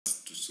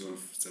to solve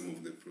some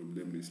of the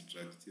problem in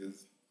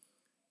structures.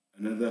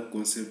 Another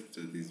concept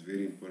that is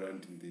very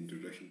important in the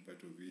introduction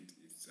part of it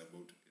is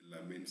about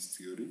Lamens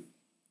theory.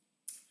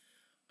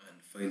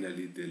 And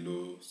finally, the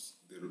law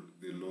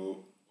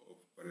of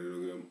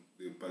parallelogram,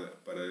 the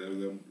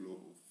parallelogram law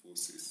of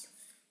forces.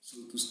 So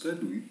to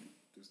start with,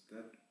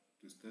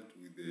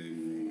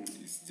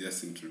 it's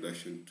just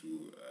introduction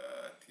to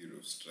theory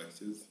of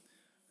structures.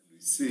 And we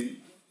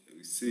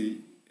say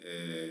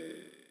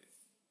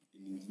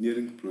in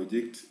engineering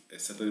project,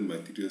 certain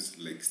materials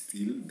like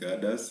steel,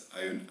 girders,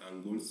 iron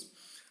angles,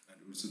 and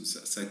also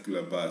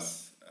circular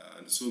bars,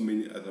 and so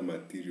many other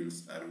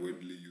materials are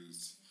widely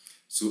used.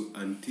 So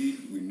until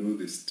we know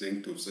the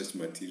strength of such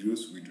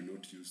materials, we do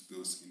not use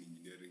those in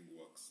engineering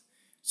works.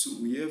 So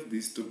we have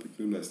this topic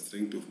known as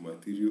strength of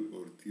material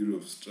or theory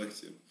of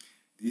structure.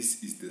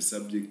 This is the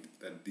subject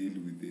that deals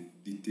with the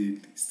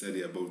detailed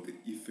study about the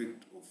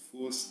effect of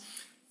force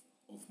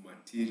of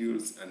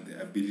materials and the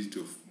ability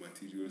of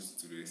materials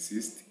to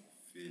resist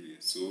failure.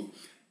 So,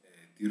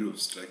 theory of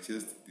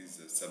structures, this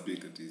is a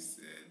subject that is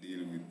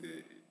dealing with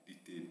the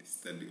detailed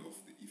study of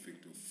the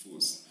effect of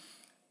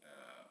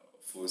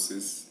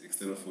forces,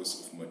 external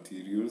force of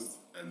materials,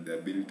 and the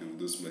ability of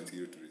those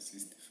materials to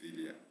resist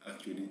failure.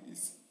 Actually,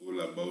 it's all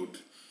about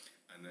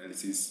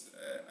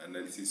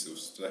analysis of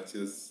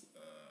structures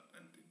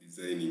and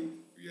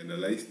designing. We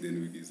analyze,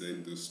 then we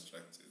design those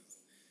structures.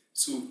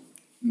 So,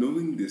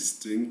 knowing the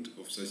strength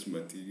of such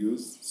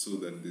materials so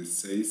that the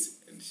size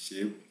and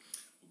shape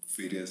of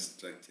various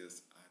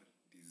structures are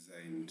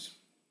designed.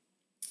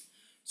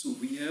 So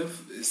we have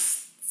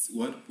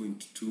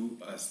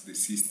 1.2 as the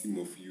system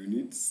of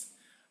units,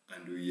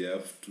 and we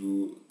have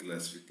two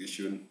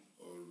classification,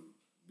 or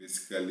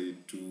basically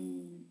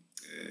two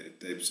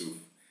types of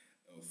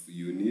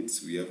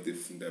units. We have the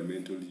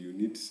fundamental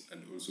units,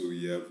 and also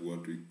we have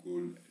what we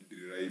call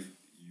derived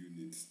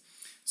units.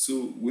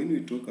 So when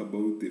we talk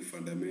about the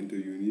fundamental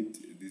unit,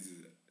 this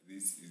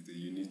is the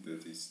unit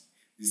that is,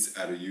 these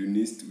are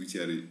units which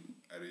are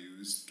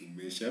used to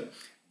measure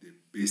the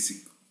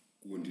basic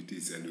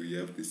quantities, and we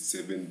have the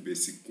 7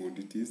 basic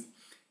quantities.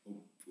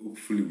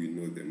 Hopefully we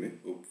know them.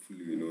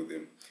 Hopefully we know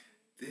them.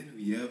 Then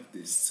we have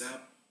the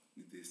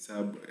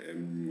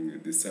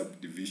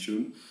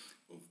subdivision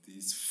of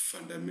these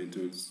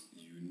fundamentals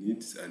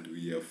units, and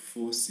we have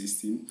 4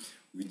 systems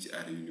which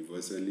are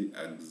universally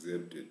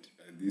accepted.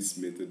 And this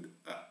method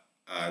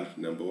are,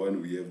 number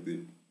 1, we have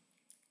the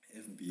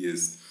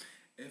FBS.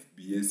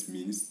 FBS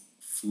means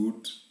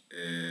food.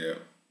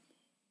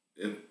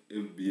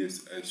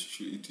 FBS, and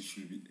it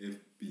should be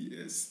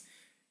FPS.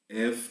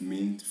 F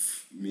means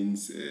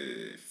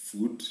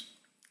foot,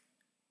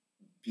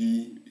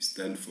 P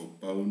stand for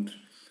pound,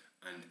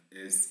 and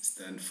S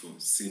stand for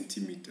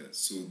centimeter.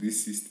 So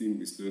this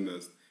system is known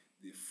as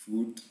the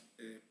foot,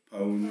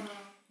 pound,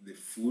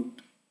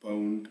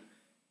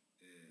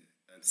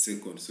 and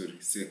second.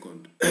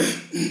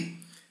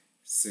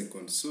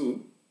 Second.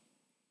 So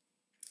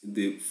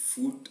the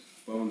foot,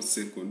 pound,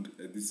 second.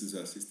 This is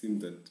a system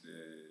that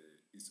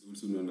is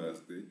also known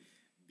as the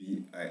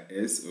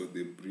BIS, or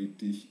the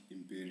British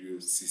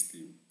Imperial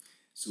System.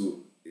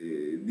 So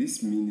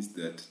this means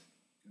that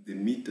the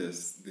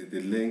meters,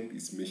 the length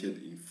is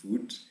measured in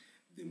foot,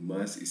 the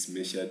mass is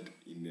measured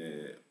in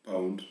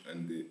pound,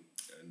 and the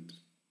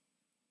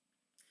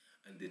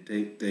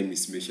time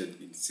is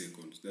measured in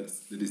seconds.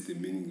 That is the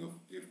meaning of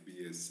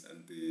FBS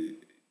and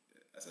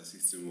as a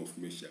system of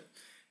measure.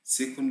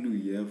 Secondly,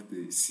 we have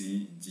the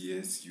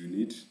CGS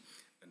unit.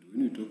 And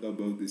when we talk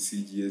about the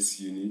CGS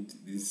unit,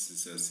 this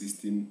is a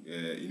system,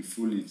 in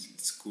full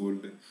it's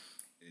called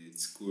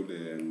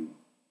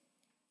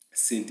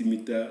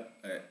centimeter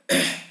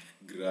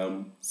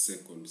gram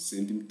second.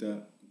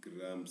 Centimeter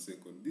gram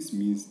second. This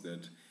means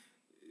that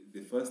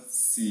the first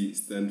C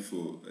stands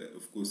for,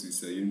 of course,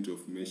 it's a unit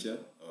of measure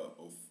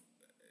of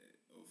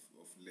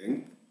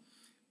length,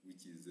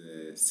 which is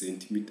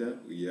centimeter.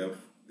 We have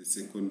the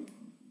second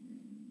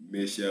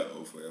measure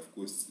of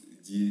course,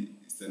 G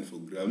stands for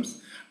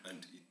grams,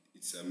 and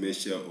it's a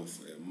measure of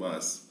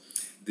mass.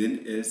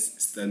 Then S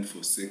stands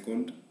for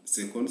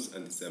seconds,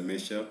 and it's a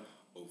measure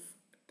of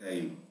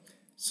time.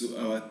 So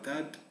our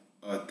third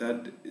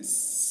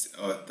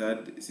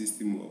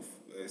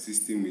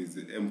system is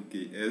the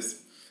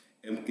MKS.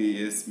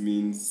 MKS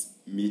means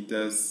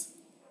meters,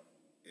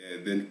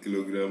 then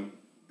kilogram,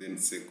 then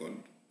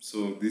second.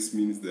 So this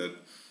means that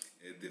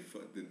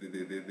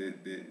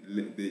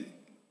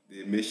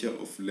the measure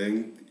of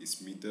length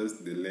is meters,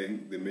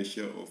 the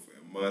measure of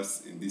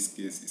mass in this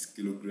case is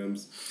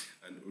kilograms,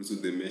 and also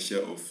the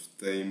measure of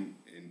time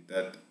in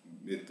that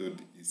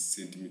method is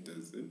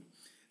centimeters. Then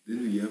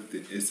we have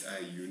the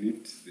SI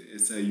unit. The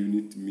SI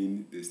unit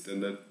means the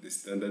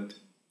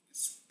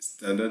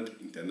standard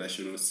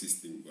international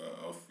system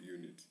of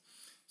units.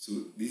 So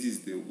this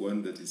is the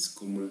one that is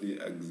commonly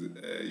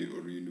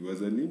or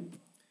universally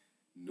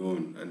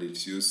known, and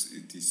it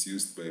is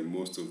used by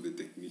most of the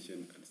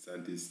technicians and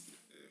scientists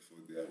for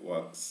their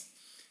works.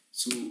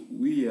 So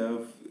we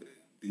have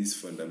these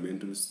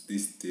fundamentals.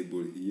 This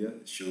table here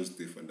shows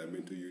the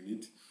fundamental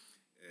unit.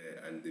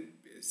 and the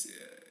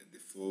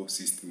four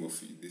system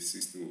of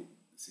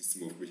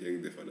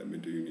measuring the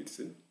fundamental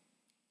units.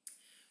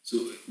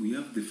 So we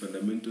have the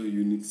fundamental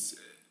units,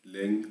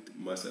 length,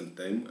 mass, and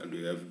time, and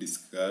we have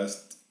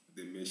discussed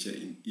the measure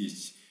in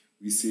each.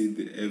 We say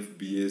the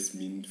FBS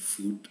means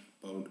foot,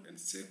 pound, and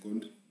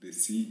second. The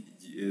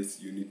CGS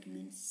unit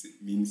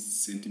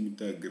means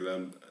centimeter,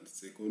 gram, and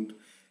second.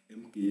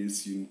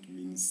 MKS unit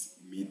means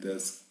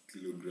meters,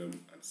 kilogram,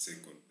 and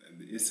second. And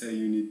the SI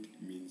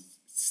unit means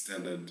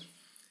standard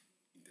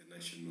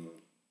international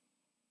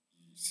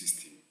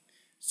system.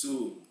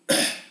 So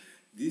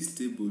these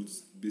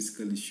tables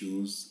basically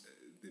shows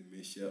the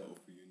measure of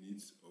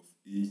units of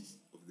each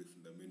of the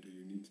fundamental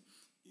units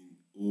in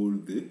all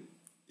the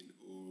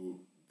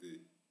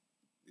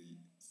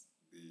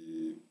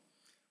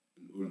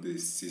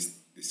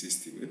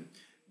system.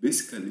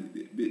 Basically,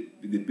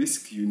 the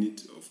basic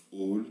unit of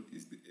all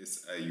is the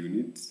SI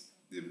unit.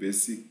 The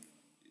basic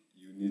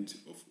unit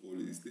of all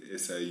is the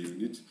SI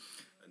unit.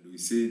 And we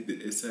say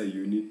the SI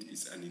unit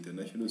is an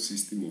international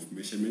system of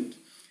measurement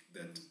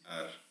that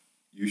are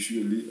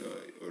usually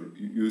or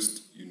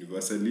used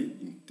universally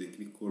in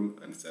technical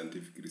and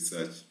scientific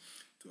research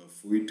to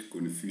avoid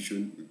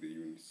confusion with the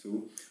unit.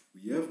 So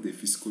we have the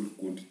physical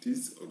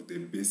quantities or the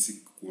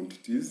basic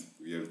quantities.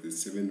 We have the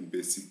 7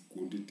 basic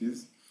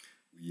quantities.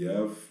 We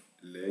have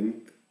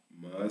length,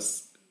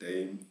 mass,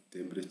 time,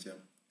 temperature,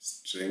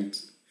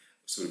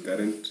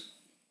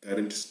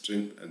 current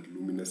strength, and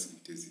luminous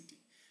intensity.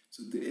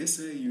 So the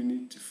SI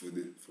unit for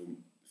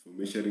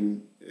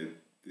measuring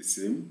the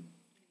same.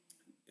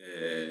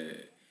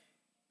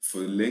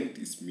 For length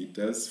is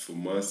meters, for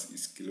mass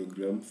is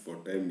kilogram,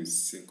 for time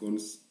is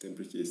seconds,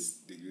 temperature is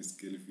degrees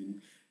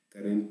Kelvin,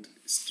 current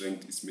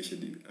strength is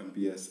measured in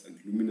amperes, and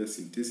luminous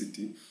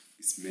intensity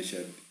is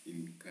measured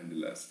in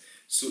candelas.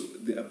 So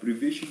the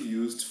abbreviation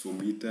used for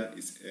meter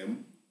is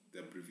M, the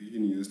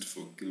abbreviation used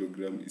for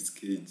kilogram is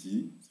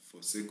kg,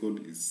 for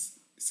second is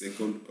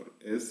second or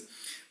S,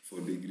 for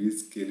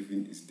degrees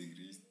Kelvin is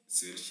degrees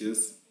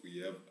Celsius. We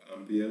have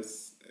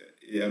amperes,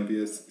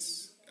 amperes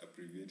is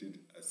abbreviated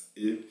as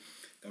A,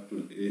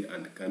 capital A,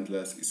 and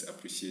candelas is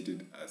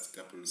appreciated as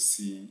capital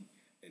C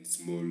and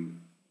small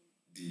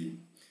d.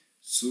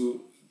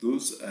 So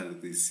those are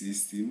the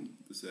system.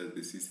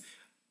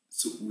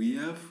 So we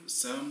have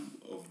some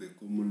of the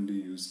commonly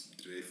used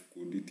derived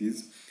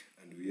quantities,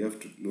 and we have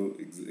to know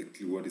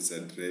exactly what is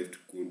a derived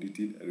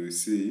quantity. And we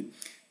say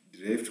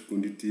derived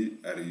quantity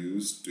are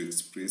used to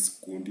express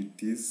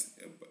quantities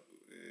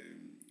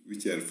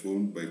which are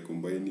formed by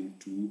combining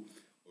two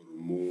or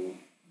more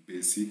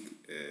basic,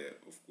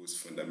 of course,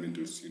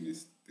 fundamental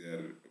units. They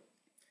are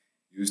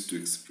used to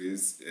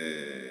express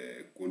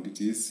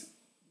quantities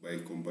by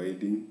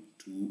combining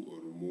two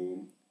or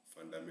more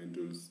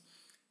fundamentals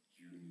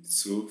units.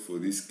 So for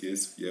this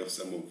case, we have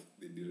some of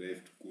the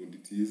derived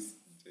quantities,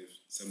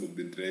 some of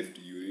the derived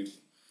units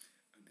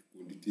and the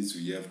quantities.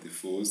 We have the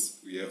force,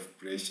 we have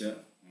pressure,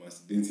 mass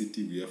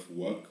density, we have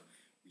work,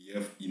 we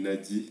have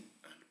energy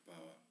and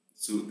power.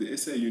 So the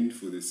SI unit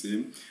for the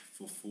same,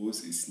 for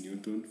force is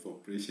Newton, for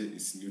pressure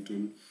is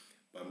Newton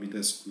per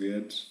meter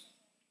squared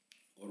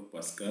or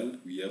Pascal.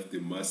 We have the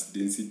mass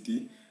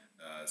density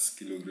as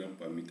kilogram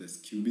per meters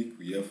cubic.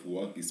 We have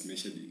work is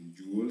measured in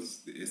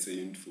joules. The SI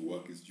unit for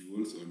work is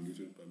joules or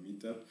Newton per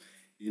meter.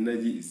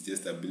 Energy is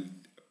just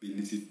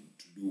ability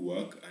to do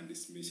work and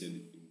is measured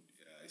in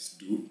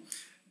joule.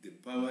 The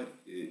power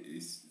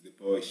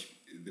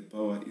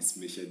is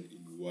measured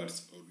in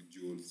watts or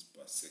joules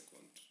per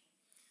second.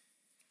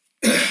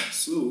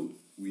 So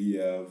we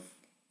have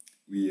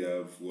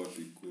what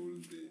we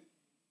call the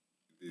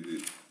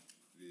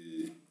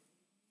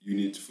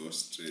unit for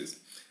stress.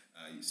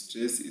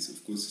 Stress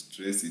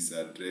is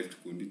a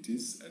derived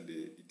quantities, and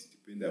it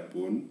depends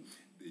upon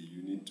the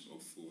unit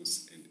of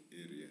force and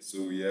area.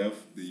 So we have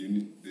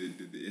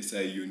the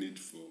SI unit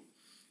for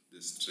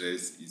the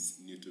stress is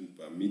Newton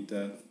per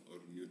meter or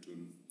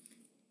Newton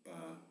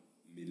per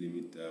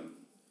millimeter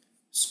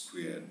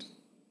squared.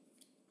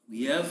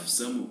 We have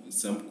some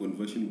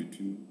conversion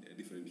between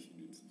different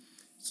units.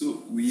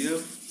 So we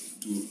have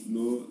to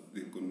know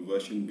the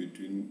conversion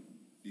between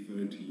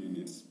different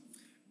units,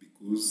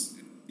 because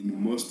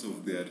in most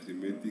of the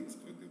arithmetics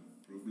or the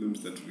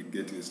problems that we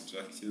get in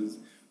structures,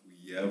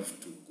 we have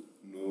to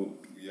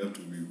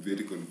be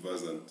very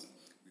conversant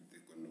with the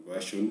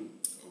conversion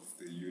of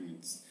the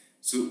units.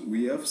 So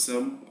we have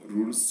some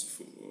rules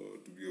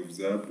to be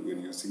observed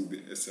when using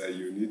the SI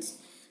units.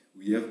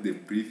 We have the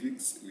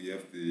prefix.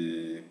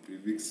 The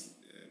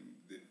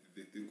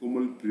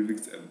common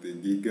prefix are the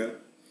giga,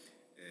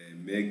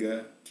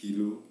 mega,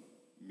 kilo,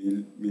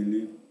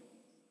 milli,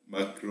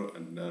 macro,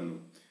 and nano.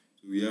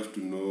 So we have to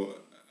know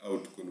how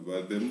to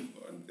convert them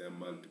and their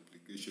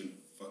multiplication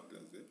factors.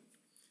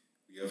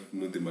 We have to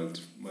know the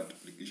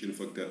multiplication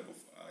factor of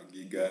a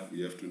giga.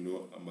 We have to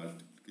know a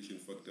multiplication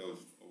factor of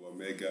a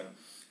mega,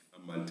 a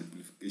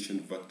multiplication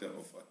factor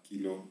of a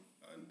kilo,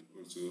 and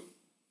also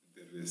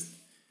the rest.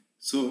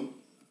 So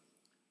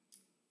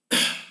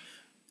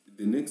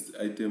the next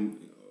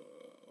item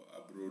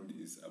abroad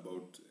is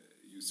about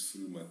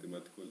useful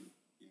mathematical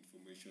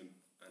information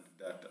and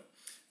data.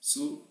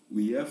 So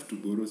we have to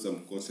borrow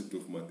some concept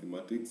of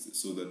mathematics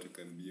so that we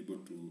can be able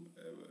to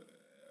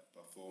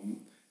perform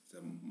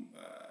some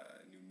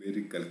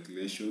numeric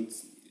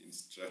calculations in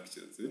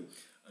structures.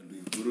 And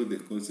we borrow the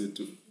concept,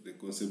 we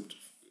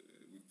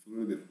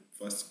follow the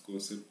first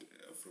concept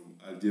from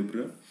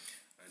algebra.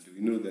 And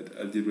we know that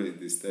algebra is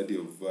the study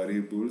of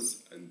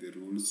variables and the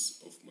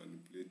rules of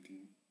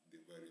manipulating the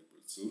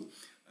variables. So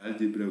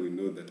algebra, we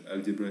know that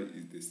algebra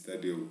is the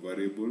study of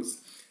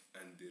variables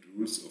and the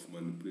rules of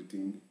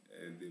manipulating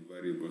the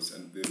variables.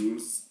 And the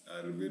rules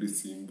are very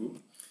simple.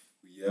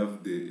 We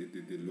have the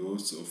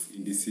laws of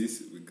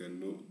indices. We can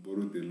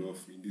borrow the law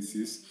of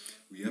indices.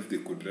 We have the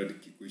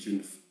quadratic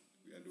equation,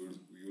 and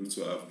we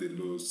also have the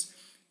laws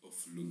of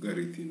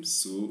logarithms.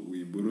 So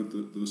we borrow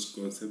those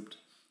concepts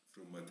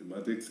from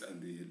mathematics,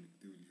 and they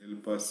will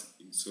help us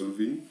in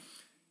solving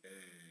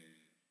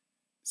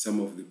some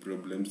of the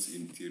problems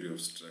in theory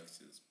of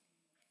structures.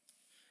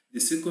 The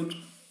second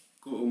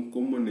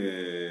common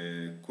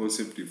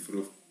concept we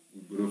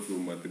borrow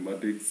from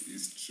mathematics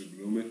is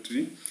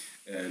trigonometry.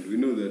 And we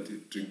know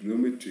that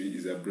trigonometry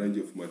is a branch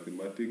of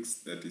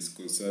mathematics that is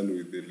concerned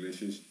with the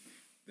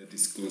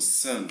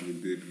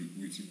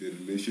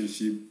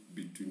relationship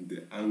between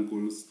the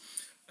angles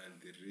and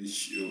the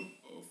ratio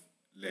of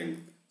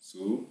length.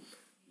 So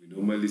we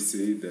normally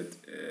say that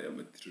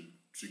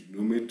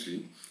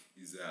trigonometry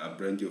is a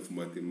branch of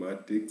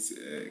mathematics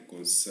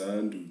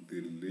concerned with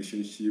the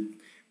relationship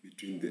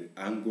between the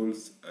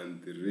angles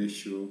and the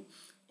ratio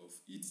of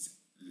its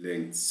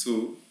length.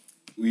 So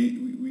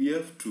we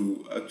have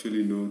to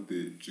actually know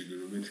the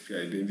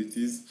trigonometric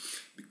identities,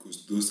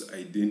 because those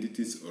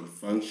identities or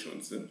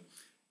functions will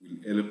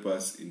help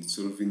us in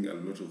solving a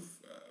lot of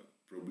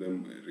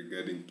problems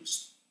regarding to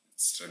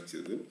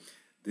structures.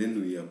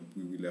 Then we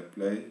will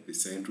apply the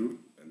sine rule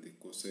and the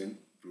cosine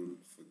rule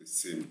for the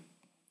same.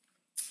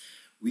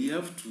 We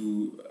have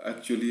to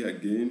actually,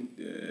 again,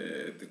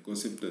 the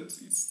concept that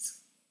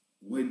is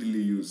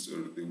widely used,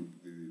 or the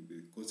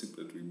concept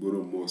that we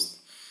borrow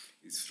most,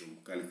 is from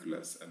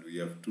calculus. And we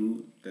have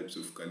two types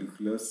of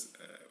calculus.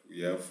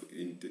 We have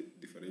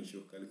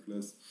differential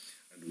calculus,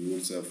 and we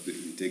also have the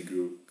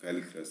integral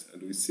calculus.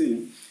 And we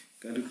say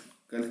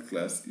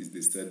calculus is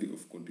the study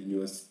of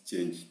continuous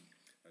change.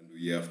 And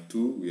we have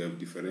two. We have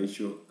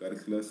differential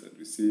calculus, and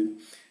we say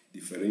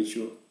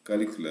differential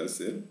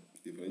calculus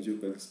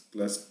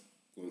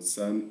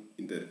concern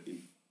in the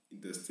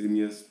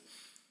instantaneous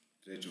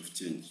rate of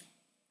change.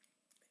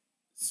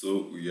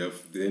 So we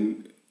have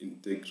then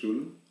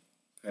integral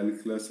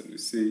calculus, and we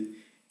say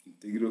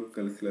integral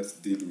calculus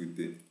deal with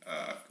the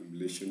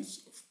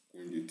accumulations of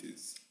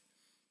quantities.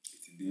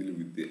 It deals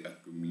with the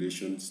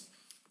accumulations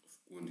of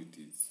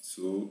quantities.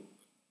 So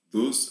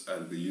those are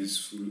the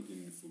useful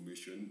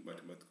information,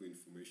 mathematical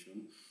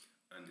information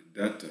and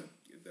data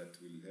that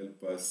will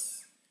help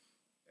us,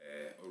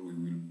 or we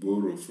will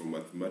borrow from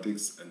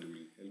mathematics, and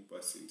will help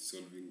us in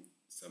solving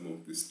some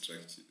of the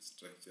structures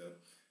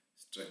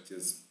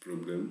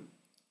problem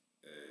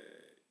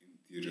in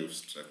theory of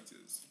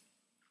structures,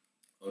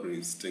 or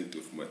in strength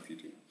of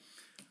material.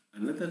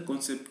 Another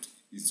concept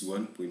is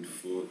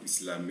 1.4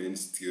 is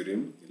Lamaine's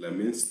theorem.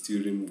 Lamaine's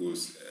theorem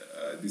was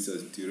this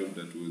is a theorem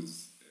that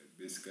was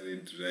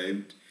basically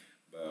derived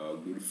by our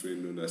good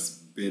friend known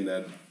as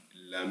Bernard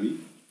Lamy.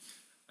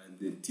 And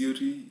the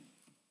theory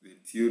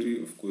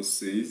of course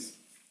says,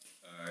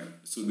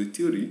 so the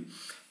theory,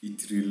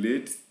 it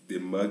relates the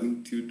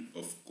magnitude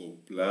of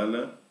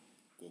coplanar,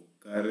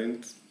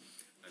 concurrent,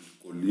 and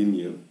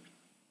collinear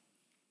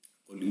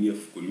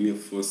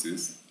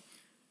forces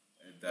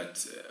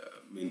that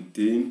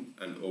maintain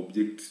an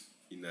object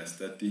in a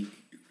static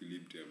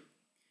equilibrium.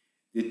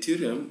 The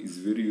theorem is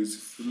very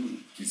useful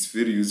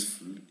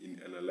in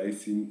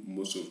analyzing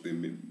most of the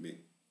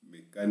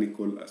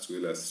mechanical as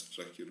well as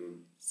structural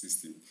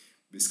system.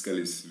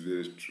 Basically, it's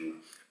very true.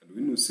 And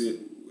when you say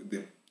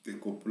the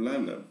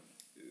coplanar,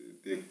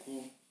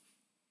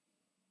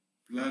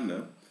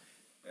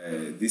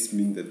 this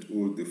means that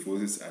all the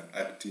forces are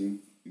acting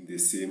in the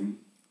same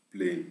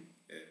plane.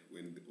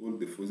 When all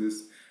the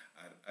forces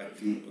are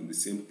acting on the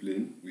same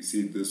plane, we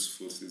say those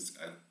forces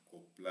are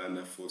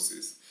coplanar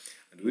forces.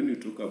 And when you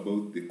talk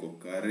about the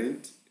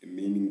concurrent,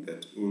 meaning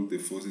that all the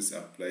forces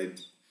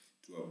applied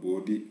to a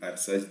body are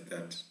such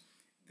that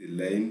the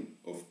line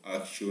of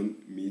action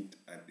meet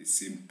at the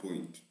same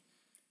point.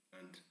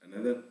 And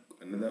another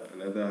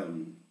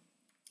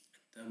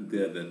term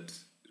there that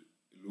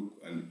look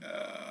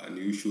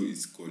unusual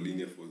is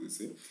collinear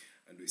forces.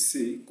 And we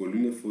say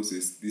collinear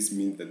forces, this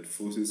means that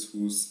forces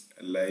whose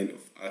line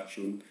of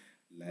action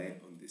lie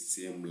on the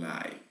same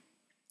line.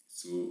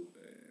 So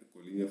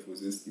collinear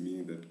forces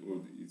mean that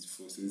all its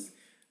forces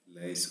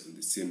lies on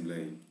the same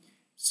line.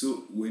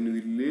 So when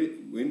we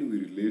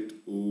relate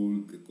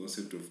all the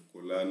concept of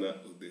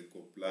coplanar,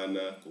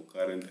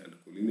 concurrent, and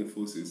collinear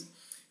forces,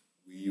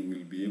 we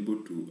will be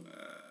able to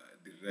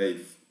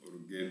derive or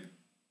get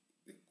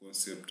the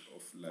concept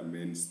of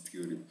Lamaine's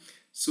theorem.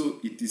 So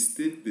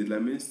the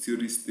Lamaine's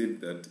theory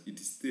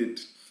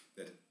states that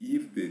that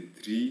if the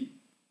three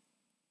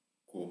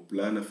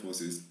coplanar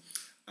forces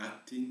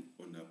acting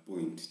on a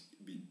point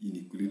be in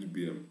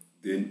equilibrium,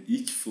 then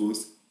each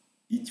force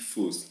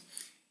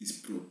is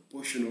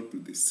proportional to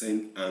the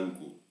sine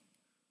angle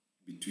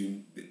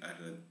between the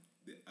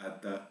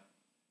other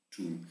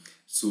two.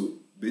 So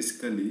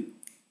basically,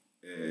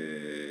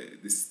 the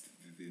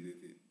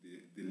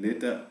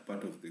later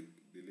part of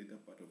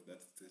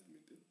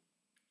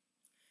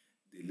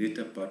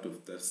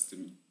that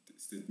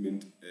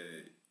statement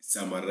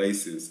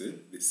summarizes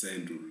the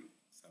sine rule.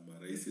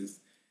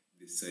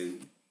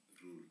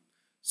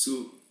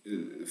 So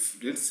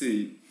let's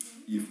say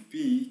if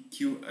P,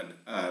 Q, and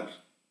R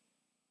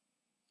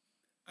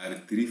are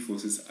three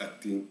forces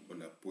acting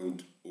on a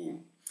point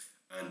O,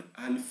 and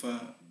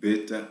alpha,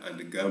 beta,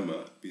 and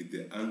gamma be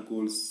the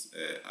angles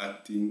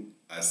acting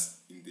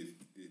as in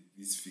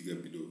this figure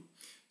below.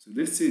 So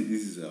let's say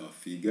this is our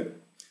figure.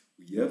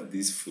 We have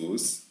this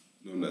force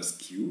known as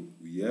Q,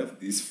 we have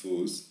this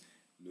force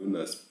known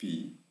as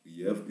P,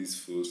 we have this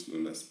force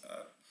known as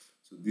R.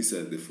 So these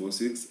are the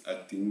forces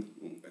acting,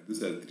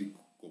 those are three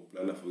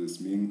coplanar forces,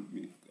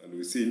 and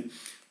we say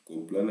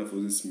coplanar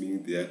forces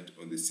mean they act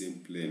on the same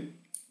plane.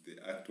 They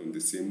act on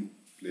the same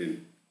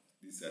plane.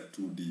 These are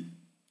 2D.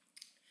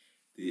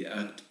 They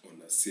act on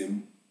the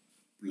same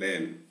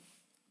plane,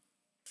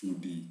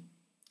 2D,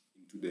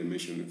 in 2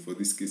 dimension. For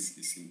this case,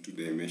 it's in 2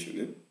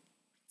 dimension.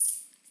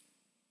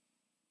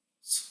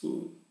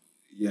 So,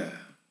 yeah,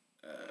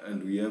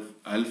 and we have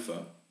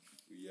alpha,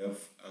 we have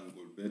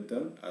angle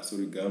beta,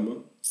 gamma,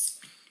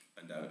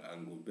 and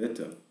angle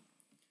beta.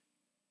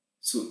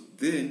 So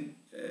then,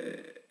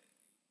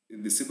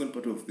 in the second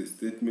part of the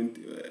statement,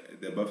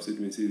 the above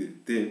statement says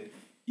that then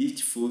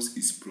each force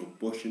is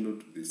proportional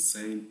to the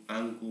sine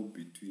angle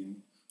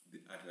between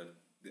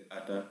the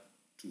other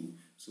two.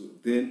 So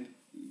then,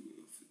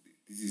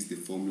 this is the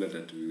formula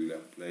that we will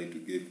apply to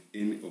get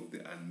any of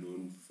the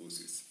unknown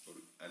forces or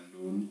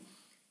unknown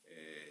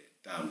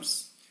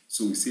terms.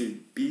 So we say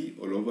P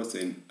all over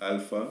sine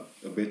alpha,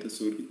 beta,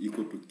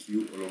 equal to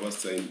Q all over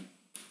sine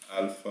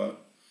alpha,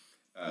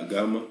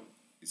 gamma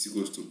is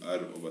equals to R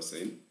over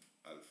sine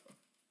alpha.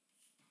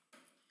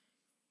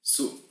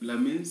 So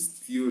Lamaine's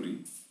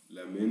theory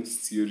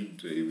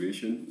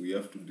derivation, we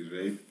have to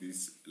derive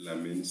this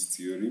Lamaine's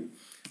theory,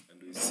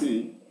 and we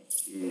say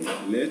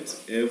let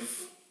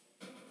F,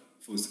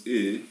 force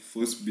A,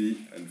 force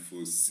B, and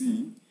force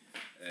C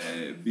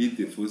be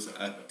the force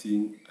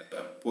acting at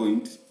a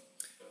point.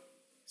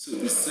 So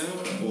the sum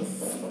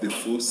of the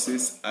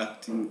forces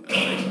acting at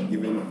a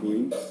given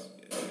point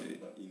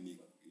in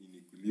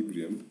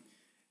equilibrium,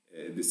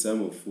 the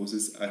sum of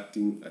forces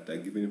acting at a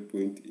given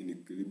point in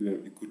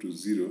equilibrium equal to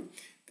 0,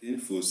 then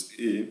force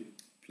A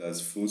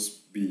plus force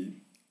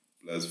B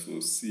plus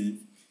force C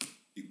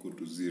equal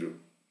to 0.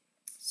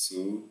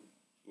 So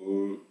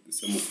the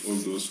sum of all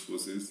those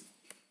forces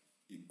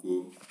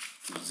equal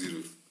to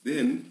 0.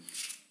 Then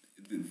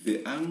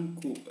the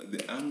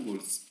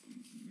angles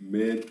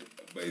made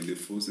by the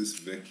forces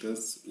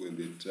vectors when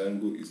the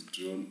triangle is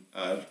drawn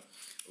are,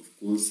 of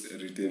course,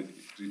 written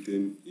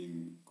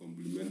in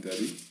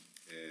complementary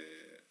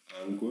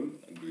angle,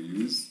 and we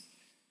use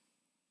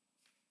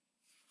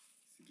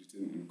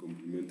written in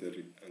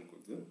complementary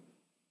angles.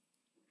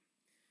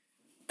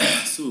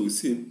 So we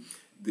see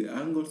the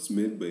angles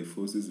made by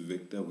forces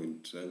vector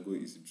when triangle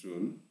is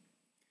drawn,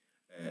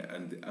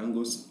 and the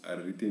angles are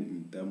written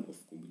in terms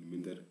of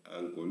complementary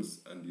angles,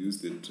 and use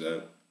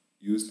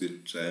the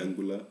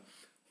triangular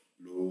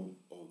law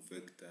of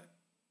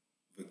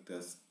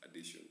vectors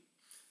addition.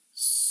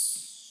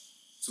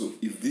 So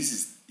if this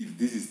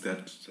is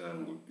that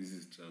triangle, this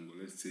is triangle,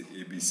 let's say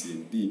ABC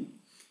and D.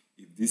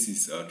 If this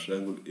is our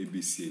triangle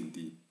ABC and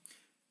D,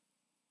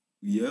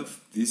 we have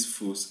this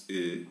force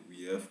A,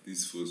 we have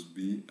this force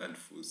B, and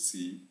force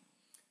C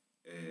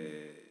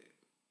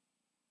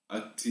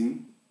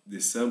acting the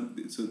sum.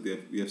 So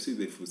we have said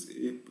that force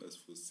A plus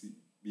force C,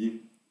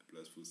 B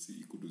plus force C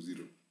equal to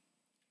 0.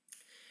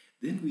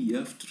 Then we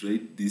have to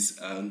write these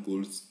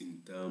angles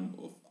in terms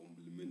of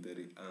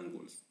complementary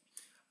angles.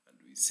 And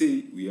we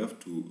say we have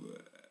to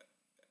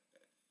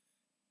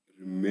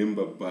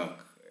remember back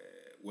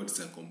what's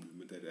a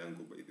complementary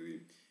angle, by the way.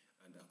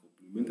 And a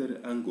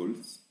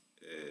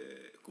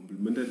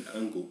complementary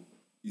angle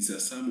is a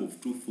sum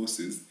of two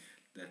forces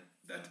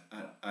that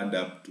add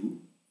up to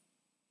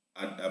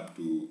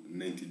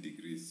 90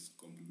 degrees.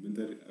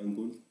 Complementary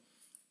angle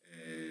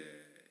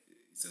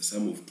is a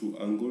sum of two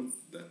angles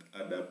that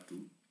add up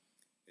to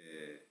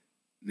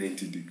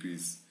 90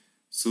 degrees.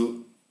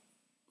 So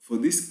for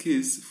this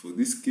case,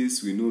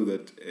 we know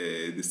that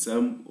the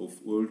sum of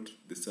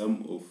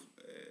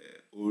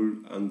all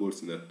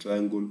angles in a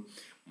triangle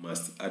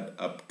must add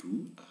up to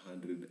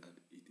 180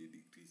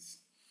 degrees.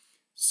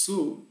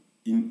 So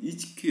in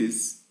each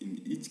case,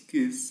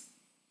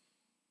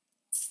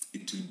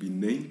 it will be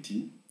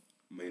 90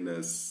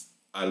 minus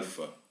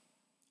alpha,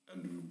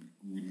 and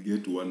we will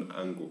get one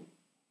angle.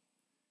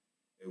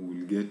 And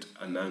we'll get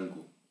an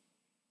angle,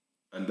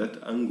 and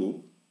that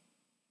angle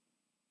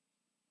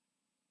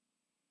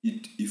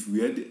if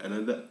we add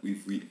another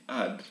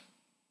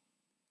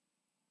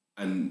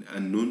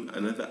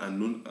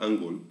unknown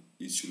angle,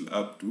 it should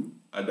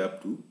add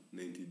up to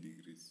 90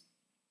 degrees.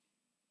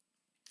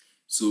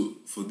 So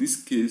for this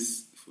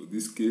case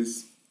is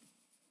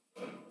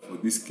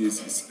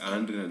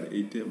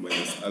 180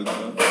 minus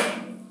alpha.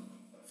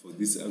 For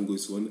this angle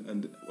is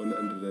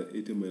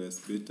 180 minus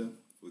beta.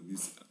 For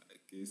this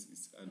case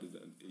is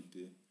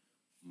 180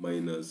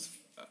 minus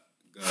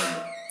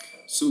gamma.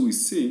 So we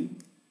say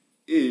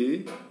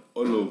A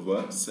all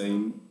over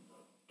sine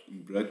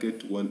in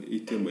bracket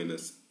 180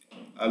 minus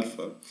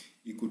alpha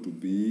equal to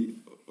B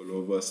all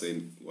over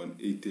sine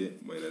 180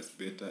 minus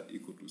beta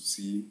equal to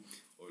C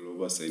all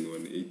over sine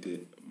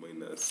 180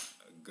 minus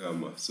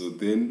gamma. So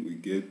then we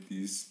get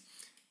this,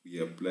 we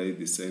apply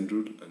the sine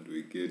rule and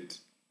we get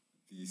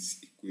this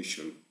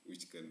equation,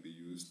 which can be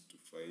used to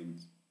find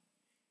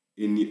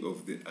any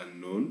of the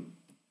unknown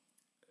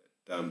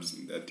terms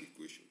in that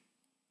equation.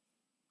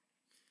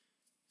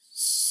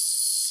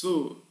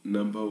 So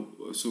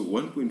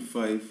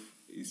 1.5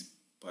 is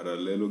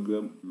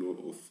parallelogram law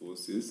of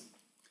forces,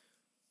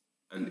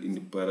 and in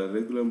the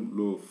parallelogram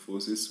law of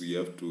forces we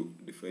have to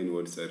define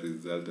what is a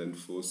resultant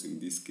force in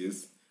this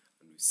case,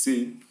 and we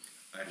say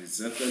a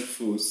resultant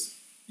force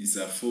is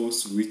a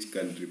force which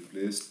can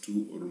replace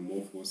two or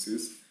more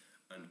forces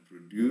and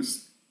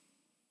produce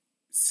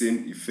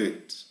same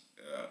effect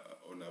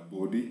on a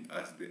body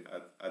as the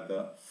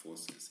other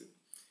forces.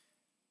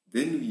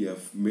 Then we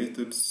have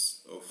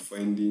methods of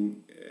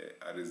finding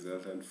a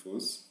resultant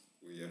force.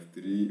 We have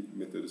three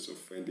methods of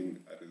finding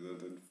a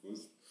resultant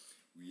force.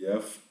 We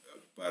have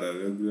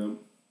parallelogram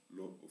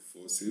law of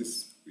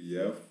forces, we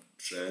have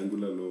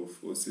triangular law of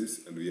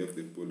forces, and we have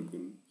the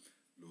polygon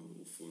law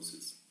of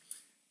forces.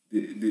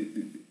 The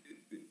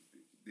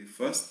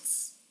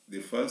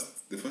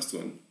first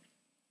one,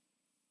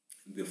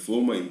 the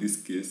former in this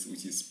case,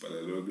 which is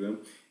parallelogram,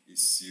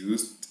 is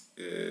used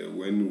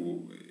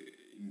when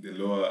in the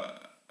lower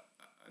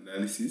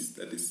analysis,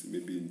 that is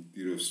maybe in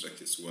theory of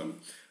structures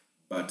 1.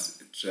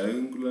 But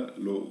triangular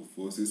law of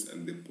forces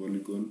and the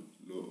polygon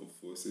law of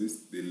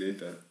forces, the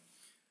latter,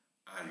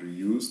 are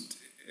used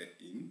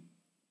in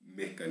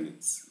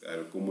mechanics,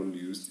 are commonly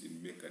used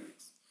in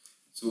mechanics.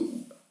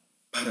 So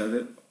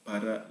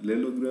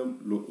parallelogram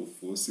law of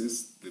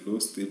forces, the law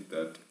state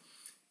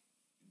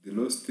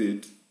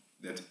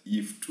that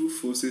if two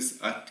forces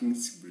acting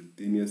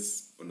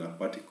simultaneous on a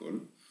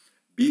particle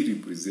be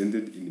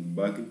represented in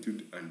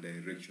magnitude and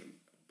direction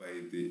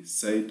by the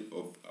side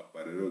of a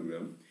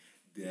parallelogram,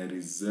 their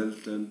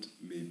resultant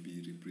may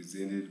be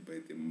represented by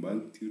the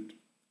magnitude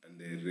and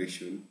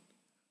direction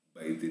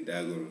by the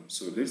diagonal.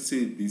 So let's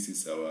say this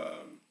is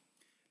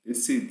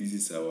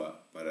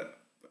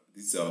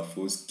our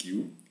force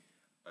Q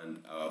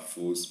and our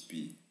force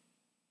P,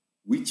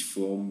 which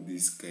form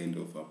this kind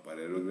of a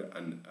parallelogram,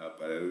 and a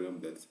parallelogram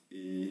that's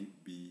A,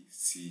 B,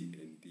 C,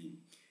 and D.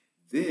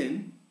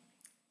 Then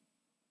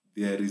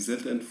their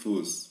resultant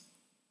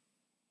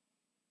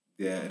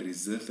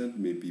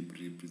may be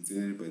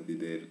represented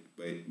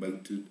by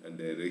magnitude and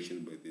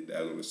direction by the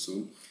diagonal.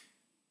 So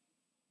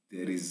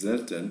the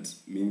resultant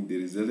means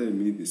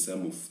the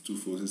sum of two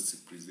forces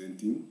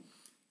representing.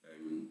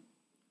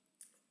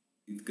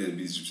 It can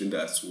be represented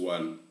as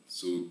 1.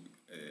 So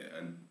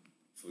and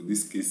for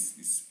this case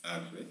is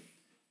R, right?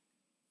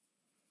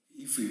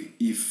 If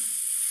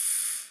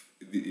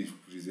it is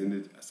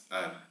presented as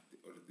R,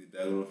 or the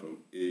diagonal from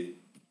A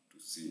to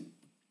C.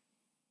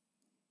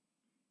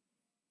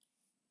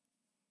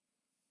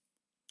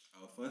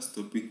 Our first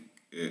topic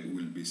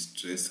will be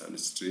stress and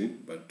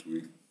strain, but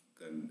we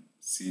can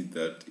see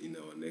that in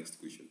our next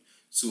question.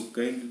 So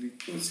kindly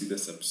consider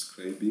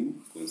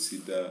subscribing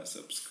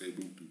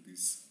to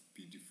this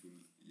beautiful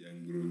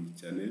young growing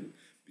channel,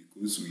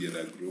 because we are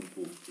a group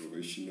of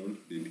professionals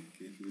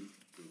dedicated to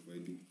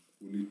providing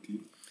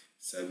quality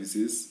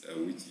services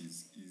which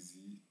is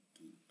easy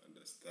to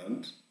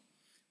understand.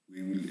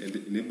 We will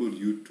enable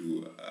you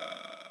to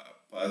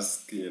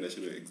pass Kenya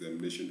National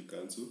Examination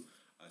Council,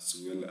 as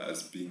well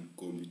as being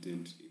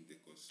competent in the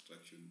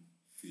construction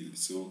field.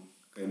 So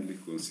kindly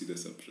consider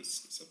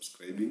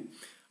subscribing,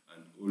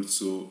 and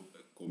also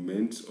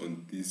comment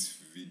on this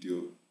video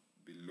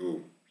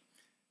below.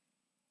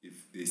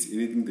 If there's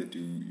anything that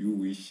you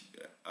wish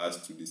us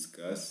to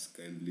discuss,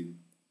 kindly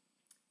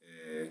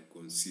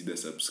consider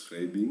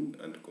subscribing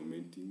and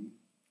commenting.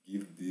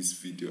 Give this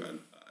video a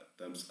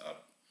thumbs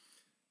up.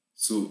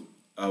 So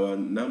our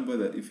number,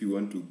 that if you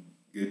want to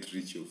get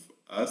reach of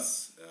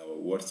us, our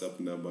WhatsApp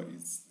number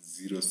is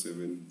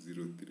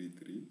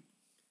 07033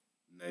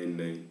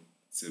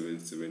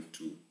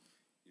 99772.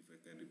 If I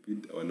can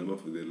repeat our number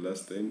for the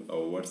last time, our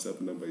WhatsApp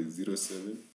number is 07